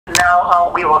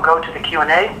now we will go to the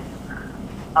Q&A.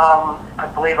 I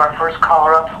believe our first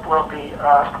caller up will be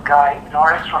Guy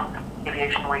Norris from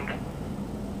Aviation Week.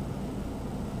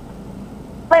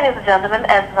 Ladies and gentlemen,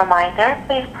 as a reminder,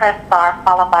 please press star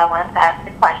followed by 1 to ask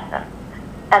a question.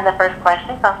 And the first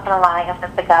question comes from the line of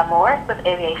Mr. Guy Morris with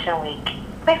Aviation Week.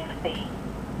 Please proceed.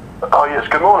 Oh yes,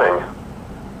 good morning.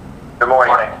 Good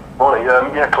morning. Morning.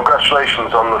 Yeah,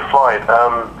 congratulations on the flight.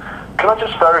 Can I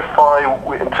just verify,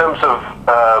 in terms of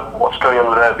what's going on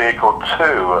with Air Vehicle 2,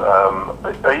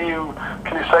 can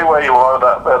you say where you are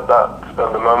at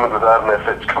the moment with that, and if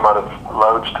it's come out of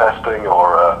loads testing,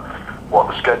 or what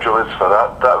the schedule is for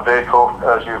that vehicle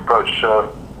as you approach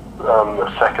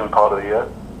the second part of the year?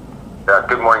 Yeah,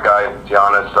 good morning, guys.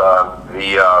 Giannis.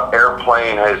 The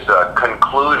airplane has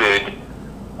concluded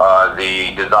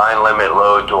the design limit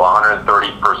load to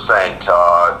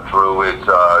 130% through its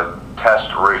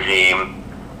test regime,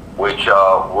 which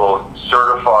will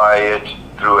certify it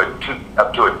through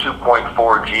up to a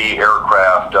 2.4G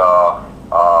aircraft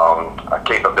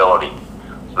capability.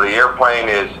 So the airplane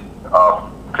is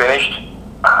finished,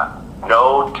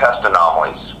 no test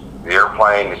anomalies. The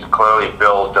airplane is clearly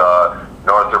built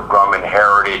Northrop Grumman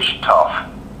heritage tough,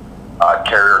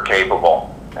 carrier capable.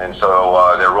 And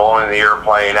so they're rolling the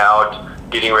airplane out,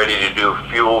 getting ready to do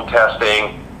fuel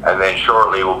testing, and then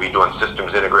shortly we'll be doing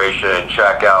systems integration and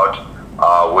checkout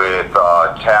with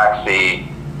taxi,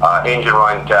 engine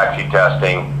run taxi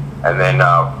testing, and then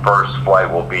first flight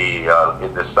will be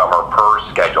in the summer per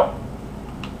schedule.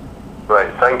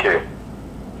 Great, thank you.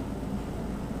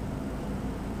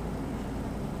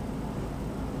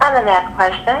 And the next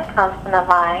question comes from the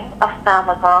line of Sam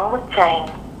McGraw with James.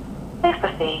 Please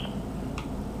proceed.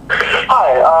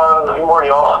 Hi, good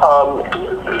morning all.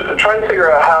 Trying to figure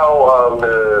out how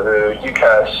the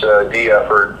UCAS-D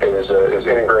effort is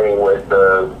integrating with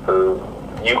the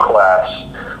UCLAS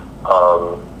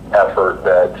effort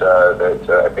that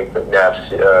I think that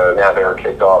Nav Air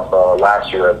kicked off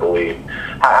last year, I believe.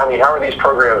 How are these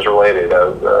programs related?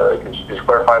 Could you just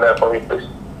clarify that for me, please?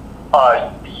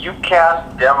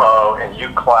 UCAS demo and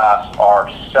UCLAS are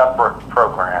separate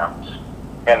programs,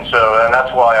 and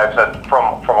that's why I said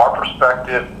from our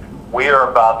perspective, we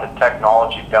are about the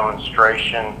technology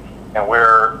demonstration, and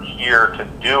we're here to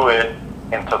do it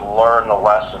and to learn the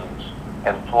lessons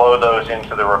and flow those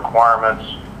into the requirements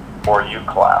for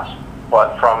UCLAS.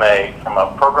 But from a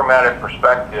programmatic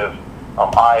perspective,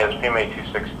 I as PMA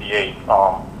 268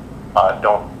 are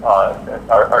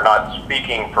not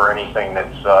speaking for anything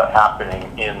that's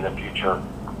happening in the future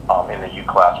in the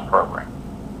UCLAS program.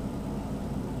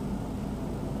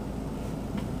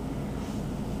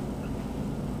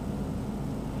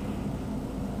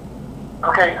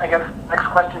 Okay, I guess next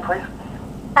question, please.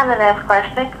 And the next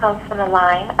question comes from the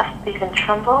line of Stephen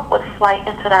Trimble with Flight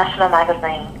International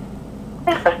Magazine.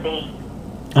 Please proceed.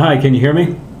 Hi, can you hear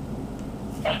me?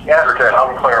 Yes, okay,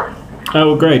 I'm clear.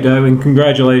 Oh, great. And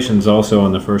congratulations also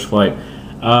on the first flight.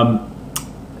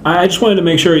 I just wanted to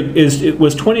make sure,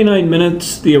 was 29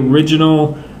 minutes the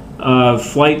original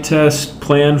flight test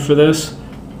plan for this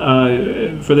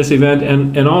event?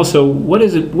 And also, what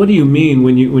do you mean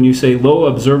when you say low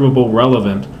observable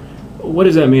relevant? What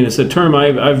does that mean? It's a term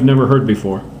I've never heard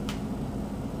before.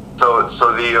 So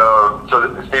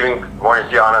Stephen, good morning,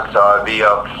 Giannis. The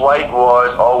flight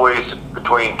was always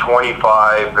between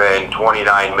 25 and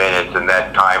 29 minutes in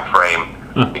that time frame.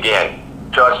 Again,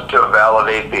 just to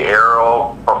validate the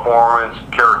aero performance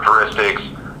characteristics,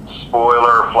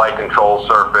 spoiler, flight control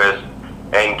surface,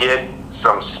 and get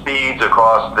some speeds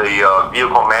across the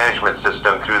vehicle management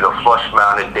system through the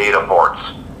flush-mounted data ports,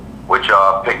 which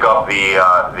pick up the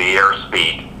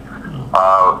airspeed.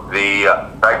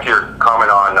 Back to your comment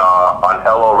on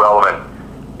LO relevant,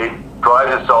 it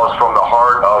drives itself from the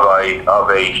heart of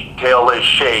a tailless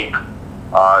shape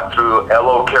through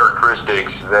LO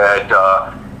characteristics that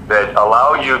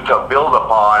allow you to build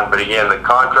upon. But again, the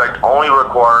contract only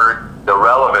required the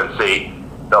relevancy,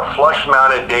 the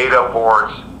flush-mounted data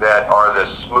ports that are the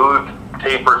smooth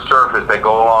tapered surface that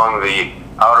go along the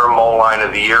outer mold line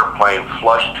of the airplane,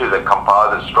 flush to the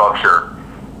composite structure,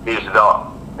 is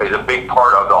a big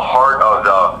part of the heart of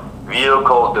the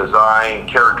vehicle design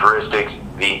characteristics,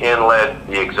 the inlet,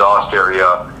 the exhaust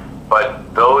area. But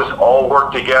those all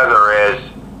work together as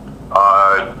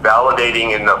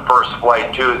validating in the first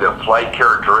flight too, the flight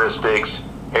characteristics,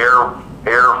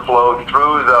 airflow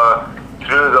through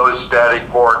those static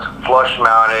ports, flush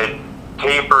mounted,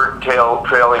 tapered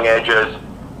trailing edges.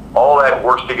 All that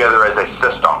works together as a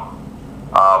system,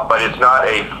 but it's not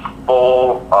a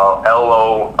full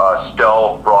LO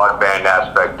stealth broadband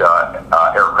aspect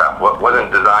aircraft.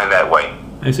 Wasn't designed that way.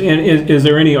 I see. And is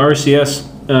there any RCS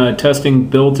testing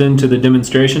built into the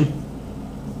demonstration?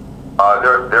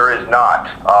 There is not.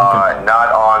 Okay.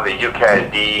 Not on the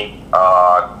UCAS-D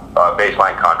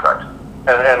baseline contract.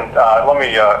 And let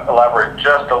me elaborate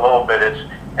just a little bit.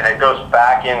 It goes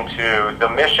back into the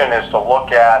mission is to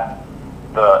look at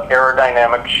the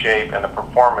aerodynamic shape and the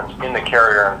performance in the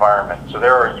carrier environment. So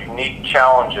there are unique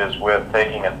challenges with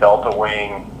taking a delta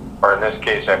wing, or in this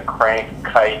case a crank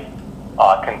kite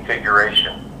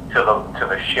configuration to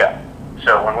the ship.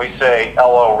 So when we say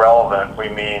LO relevant, we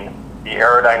mean the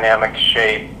aerodynamic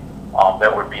shape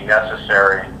that would be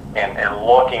necessary and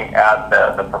looking at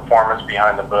the performance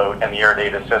behind the boat and the air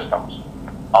data systems.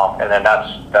 And then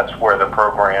that's where the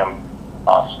program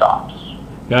stops.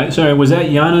 Yeah, sorry, was that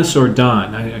Giannis or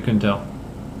Don? I couldn't tell.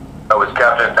 That was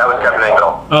Captain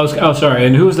Engel. Oh, sorry.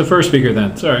 And who was the first speaker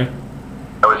then? Sorry.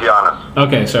 That was Giannis.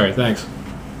 Okay, sorry. Thanks.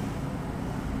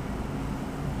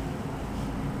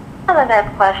 And the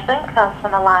next question comes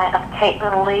from the line of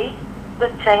Caitlin Lee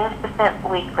with James Defense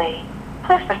Weekly.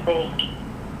 Please proceed.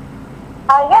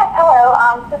 Yes, hello.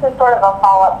 This is sort of a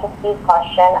follow-up to Steve's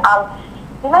question.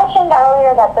 You mentioned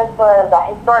earlier that this was a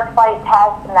historic flight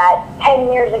test and that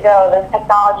 10 years ago this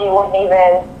technology wouldn't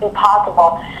even be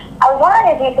possible. I was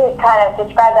wondering if you could kind of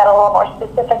describe that a little more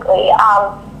specifically.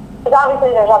 Because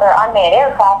obviously there's other unmanned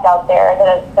aircraft out there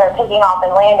that are taking off and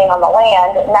landing on the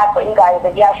land, and that's what you guys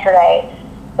did yesterday.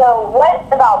 So what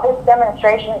about this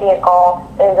demonstration vehicle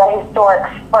is a historic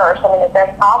first? I mean, is there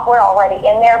software already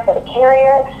in there for the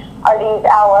carrier? Are these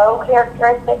LO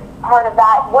characteristics part of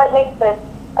that? What makes this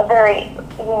a very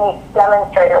unique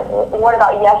demonstrator? What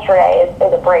about yesterday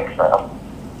is a breakthrough?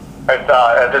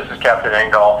 This is Captain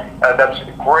Engel. That's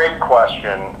a great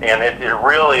question, and it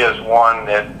really is one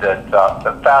that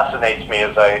fascinates me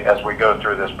as we go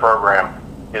through this program.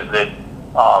 Is that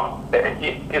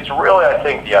it's really, I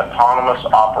think, the autonomous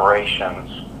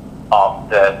operations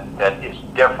that is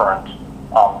different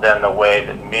than the way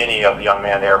that many of the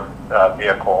unmanned air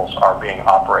vehicles are being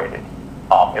operated.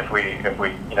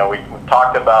 We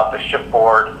talked about the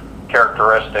shipboard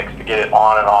characteristics to get it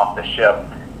on and off the ship,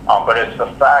 but it's the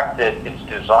fact that it's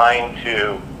designed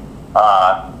to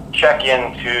check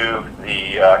into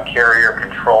the carrier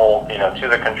control, to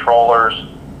the controllers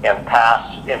and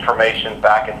pass information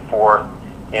back and forth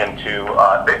into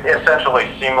essentially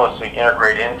seamlessly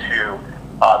integrate into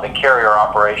the carrier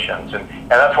operations. And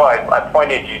that's why I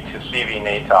pointed you to CV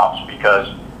NATOPS, because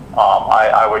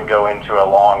I would go into a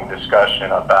long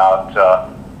discussion about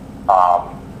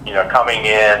coming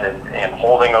in and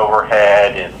holding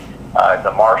overhead and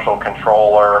the Marshall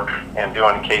controller and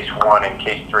doing case 1 and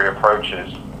case 3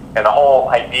 approaches. And the whole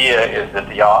idea is that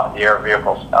the air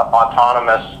vehicle's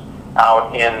autonomous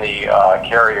out in the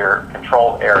carrier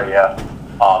control area,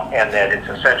 and that it's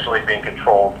essentially being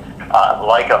controlled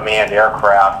like a manned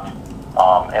aircraft.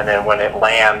 And then when it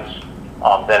lands,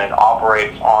 then it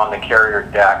operates on the carrier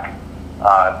deck,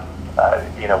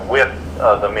 with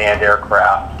the manned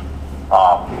aircraft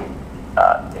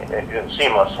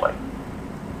seamlessly.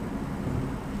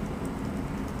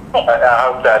 I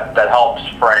hope that helps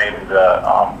frame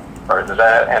or does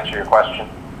that answer your question?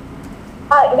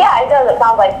 Yeah, it does. It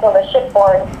sounds like so the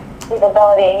shipboard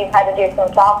capability, you've had to do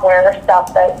some software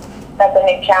stuff that's a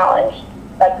big challenge.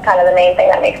 That's kind of the main thing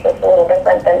that makes this a little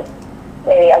different than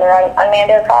maybe other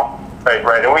unmanned aircraft.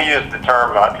 Right. And we use the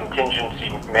term contingency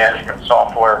management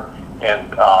software,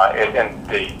 and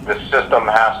the system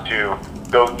has to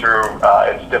go through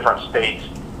its different states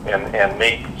and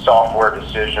make software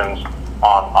decisions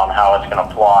on how it's going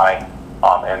to fly,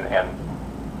 and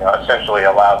essentially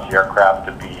allows the aircraft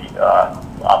to be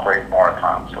operate more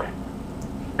autonomously.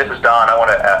 This is Don. I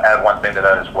want to add one thing to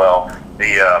that as well.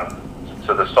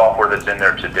 So the software that's in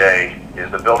there today is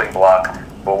the building block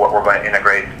for what we're going to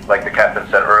integrate. Like the captain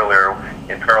said earlier,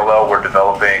 in parallel, we're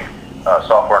developing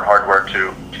software and hardware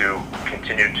to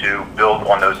continue to build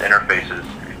on those interfaces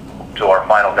to our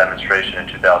final demonstration in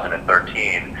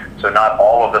 2013. So not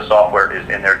all of the software is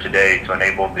in there today to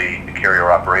enable the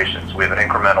carrier operations. We have an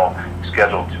incremental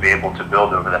schedule to be able to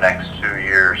build over the next 2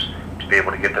 years to be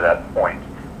able to get to that point.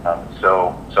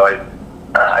 So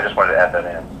I just wanted to add that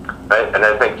in. And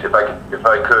I think if I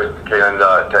could, Caitlin,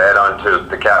 to add on to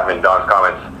the captain and Don's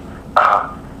comments,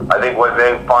 I think what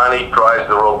then finally drives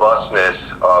the robustness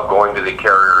of going to the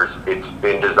carriers, it's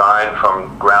been designed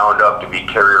from ground up to be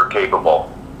carrier capable.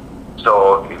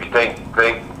 So if you think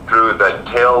through the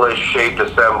tailless shaped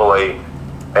assembly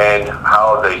and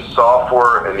how the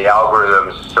software and the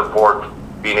algorithms support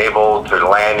being able to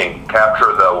land and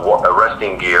capture the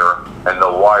arresting gear and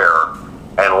the wire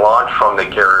and launch from the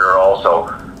carrier also,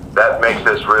 that makes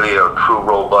this really a true,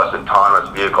 robust, autonomous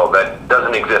vehicle that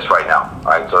doesn't exist right now.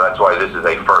 All right, so that's why this is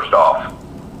a first off.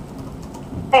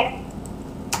 Thanks.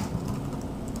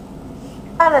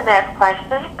 And the next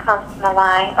question comes from the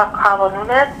line of Carlo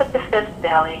Nunez with the Fifth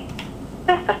Daily.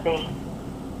 Please proceed.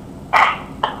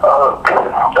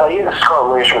 Yeah, this is Carl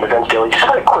Nunez from Defense Daily. Just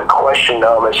had a quick question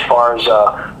as far as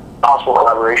possible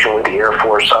collaboration with the Air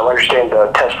Force. I understand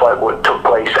the test flight took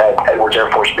place at Edwards Air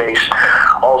Force Base.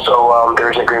 Also,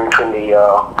 there's an agreement between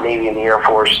the Navy and the Air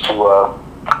Force to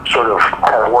sort of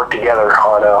kind of work together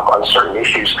on certain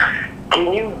issues.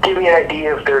 Can you give me an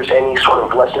idea if there's any sort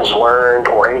of lessons learned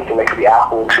or anything that could be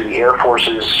applicable to the Air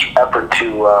Force's effort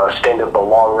to stand up a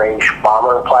long-range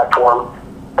bomber platform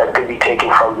that could be taken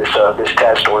from this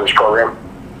test or this program?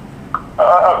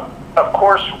 Of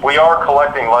course, we are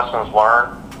collecting lessons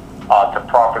learned to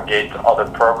propagate to other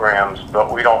programs,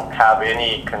 but we don't have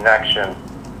any connection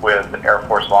with the Air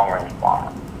Force long-range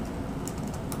bomber.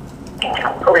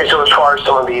 Okay, so as far as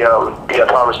some of the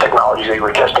autonomous technologies that you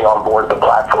were testing on board the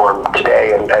platform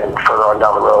today and further on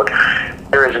down the road,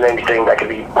 there isn't anything that could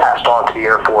be passed on to the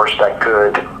Air Force that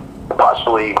could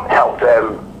possibly help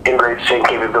them integrate the same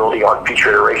capability on future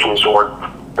iterations or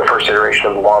the first iteration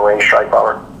of the long-range strike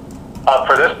bomber?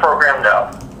 For this program, no.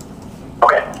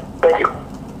 Okay, thank you.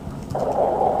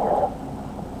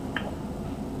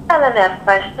 And the next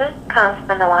question comes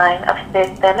from the line of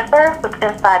Sid Jennifer with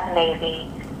Inside the Navy.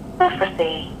 Please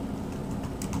proceed.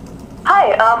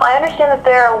 Hi, I understand that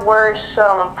there were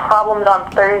some problems on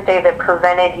Thursday that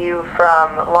prevented you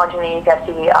from launching the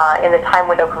UCAS-D in the time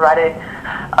window provided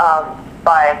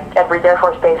by Edwards Air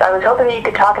Force Base. I was hoping that you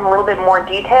could talk in a little bit more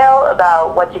detail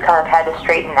about what you kind of had to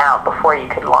straighten out before you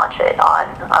could launch it on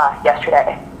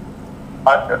yesterday.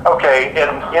 Okay,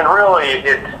 and really,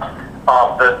 the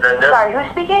note... Sorry,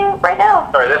 who's speaking right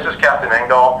now? Sorry, this is Captain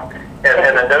Engdahl,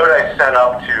 and the note I sent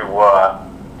up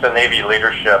to Navy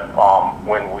leadership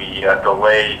when we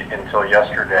delayed until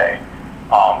yesterday.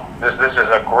 This is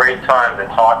a great time to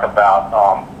talk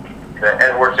about the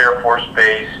Edwards Air Force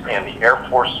Base and the Air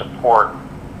Force support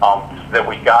that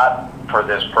we got for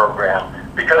this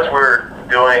program. Because we're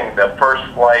doing the first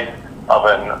flight of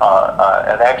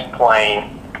an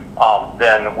X-plane,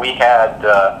 then we had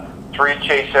 3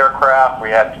 chase aircraft. We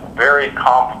had very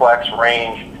complex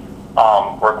range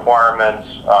requirements.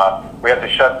 We had to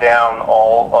shut down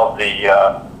all of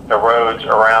the roads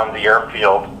around the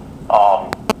airfield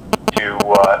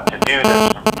to do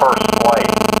this first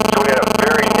flight. So we had a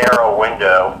very narrow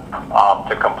window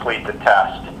to complete the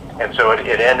test, and so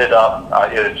it ended up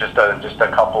it was just a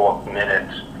couple of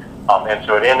minutes, and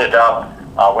so it ended up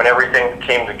when everything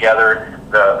came together.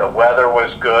 The weather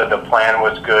was good, the plan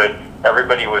was good,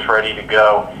 everybody was ready to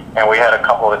go, and we had a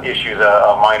couple of issues,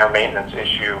 a minor maintenance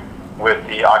issue with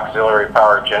the auxiliary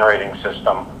power generating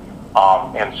system,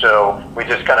 and so we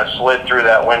just kind of slid through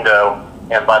that window,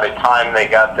 and by the time they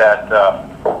got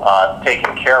that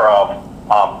taken care of,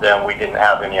 then we didn't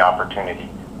have any opportunity.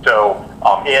 So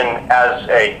as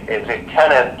a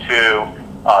tenant to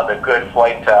the good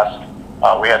flight test,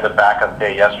 we had the backup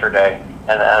day yesterday,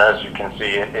 and as you can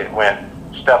see, it went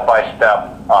step by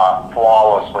step,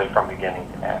 flawlessly from beginning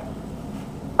to end.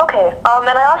 Okay,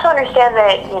 and I also understand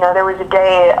that, there was a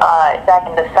day back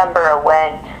in December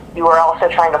when you were also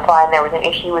trying to fly and there was an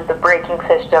issue with the braking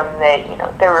system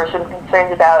that, there were some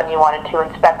concerns about, and you wanted to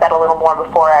inspect that a little more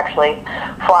before actually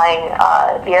flying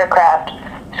the aircraft.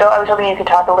 So I was hoping you could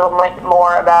talk a little bit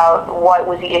more about what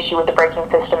was the issue with the braking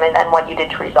system and what you did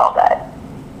to resolve that.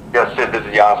 Yes, Sid, this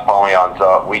is Janis Polyan.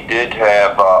 We did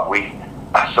have, we've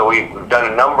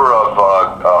done a number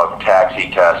of taxi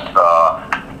tests,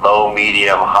 low,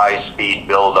 medium, high-speed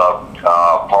build-up,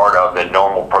 part of the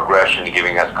normal progression to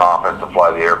giving us confidence to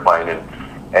fly the airplane.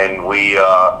 And we,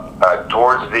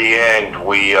 towards the end,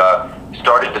 we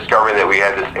started discovering that we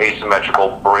had this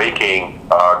asymmetrical braking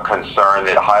concern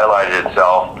that highlighted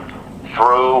itself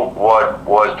through what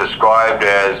was described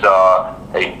as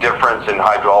a difference in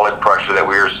hydraulic pressure that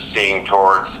we were seeing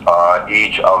towards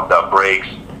each of the brakes.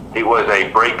 It was a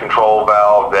brake control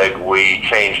valve that we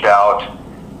changed out,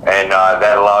 and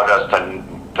that allowed us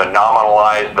to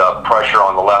nominalize the pressure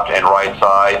on the left and right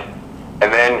side.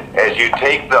 And then as you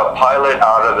take the pilot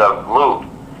out of the loop,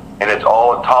 and it's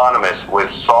all autonomous with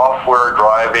software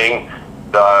driving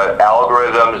the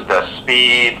algorithms, the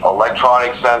speed,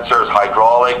 electronic sensors,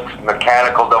 hydraulic,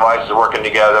 mechanical devices working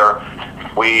together,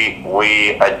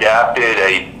 we adapted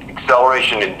a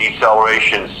acceleration and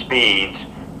deceleration speeds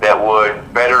that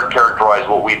would better characterize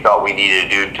what we thought we needed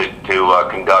to do to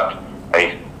conduct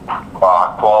a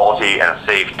quality and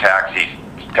safe taxi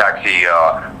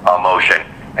motion.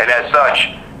 And as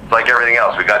such, it's like everything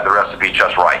else. We got the recipe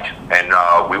just right, and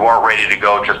we weren't ready to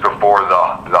go just before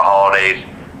the holidays,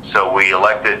 so we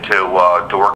elected to work